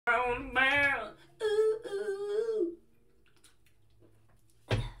Ooh, ooh.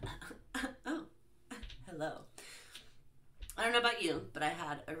 Oh, hello. I don't know about you, but I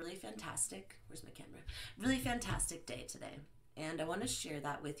had a really fantastic, where's my camera? Really fantastic day today. And I want to share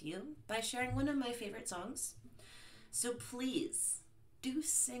that with you by sharing one of my favorite songs. So please do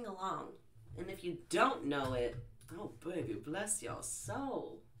sing along. And if you don't know it, oh baby, bless your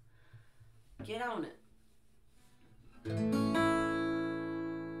soul. Get on it.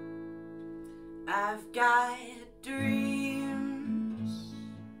 I've got dreams,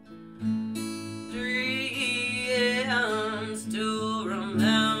 dreams to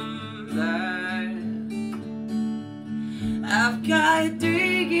remember. I've got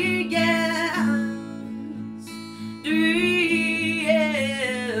dreams, dreams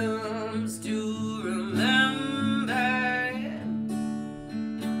to remember.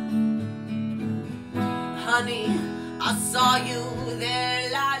 Honey, I saw you there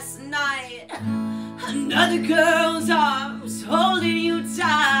last night. Another girl's arms holding you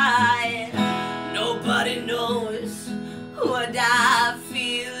tight. Nobody knows what I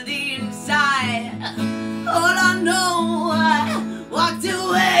feel inside. All I know, I walked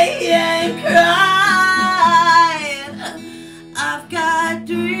away and cried. I've got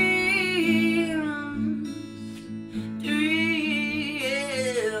dreams,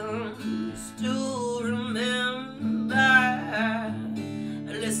 dreams to remember.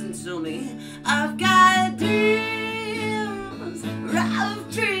 Listen to me. I've got dreams, rough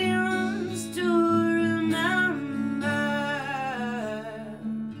dreams to remember.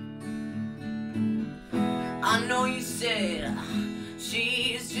 I know you said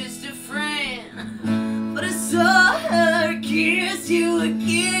she's just a friend, but I saw her kiss you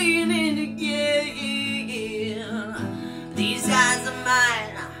again and again. These eyes of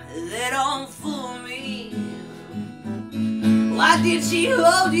mine, they don't fool me. Why did she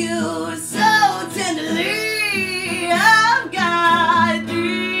hold you so tenderly? I've got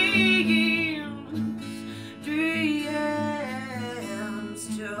dreams, dreams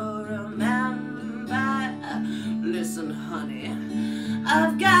to remember. Listen, honey,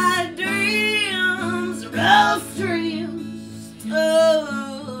 I've got dreams, rough dreams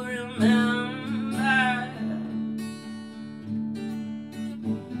to remember.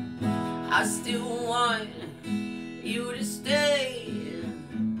 I still want you to stay.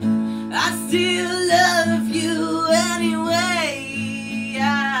 I still love you anyway.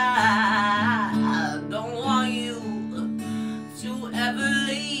 I don't want you to ever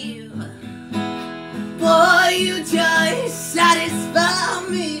leave. Boy, you just satisfy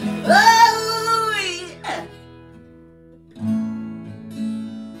me. Oh, yeah.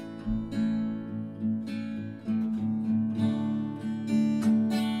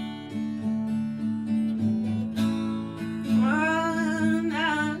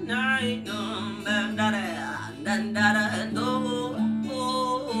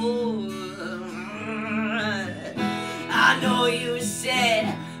 I know you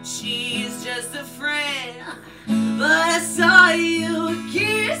said she's just a friend, but I saw you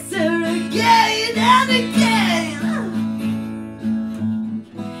kiss her again and again.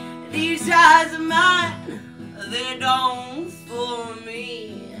 These eyes of mine, they don't fool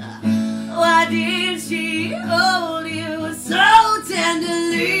me. Why did she hold you so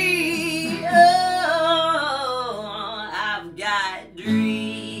tenderly? Oh, I've got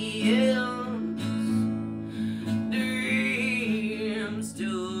dreams, dreams to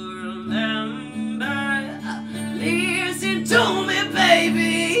remember. Listen to me,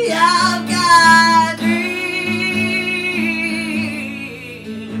 baby, I've got dreams,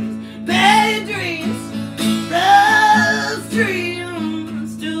 bad dreams, rough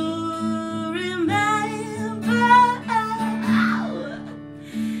dreams to remember.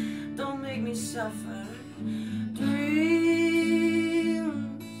 Don't make me suffer.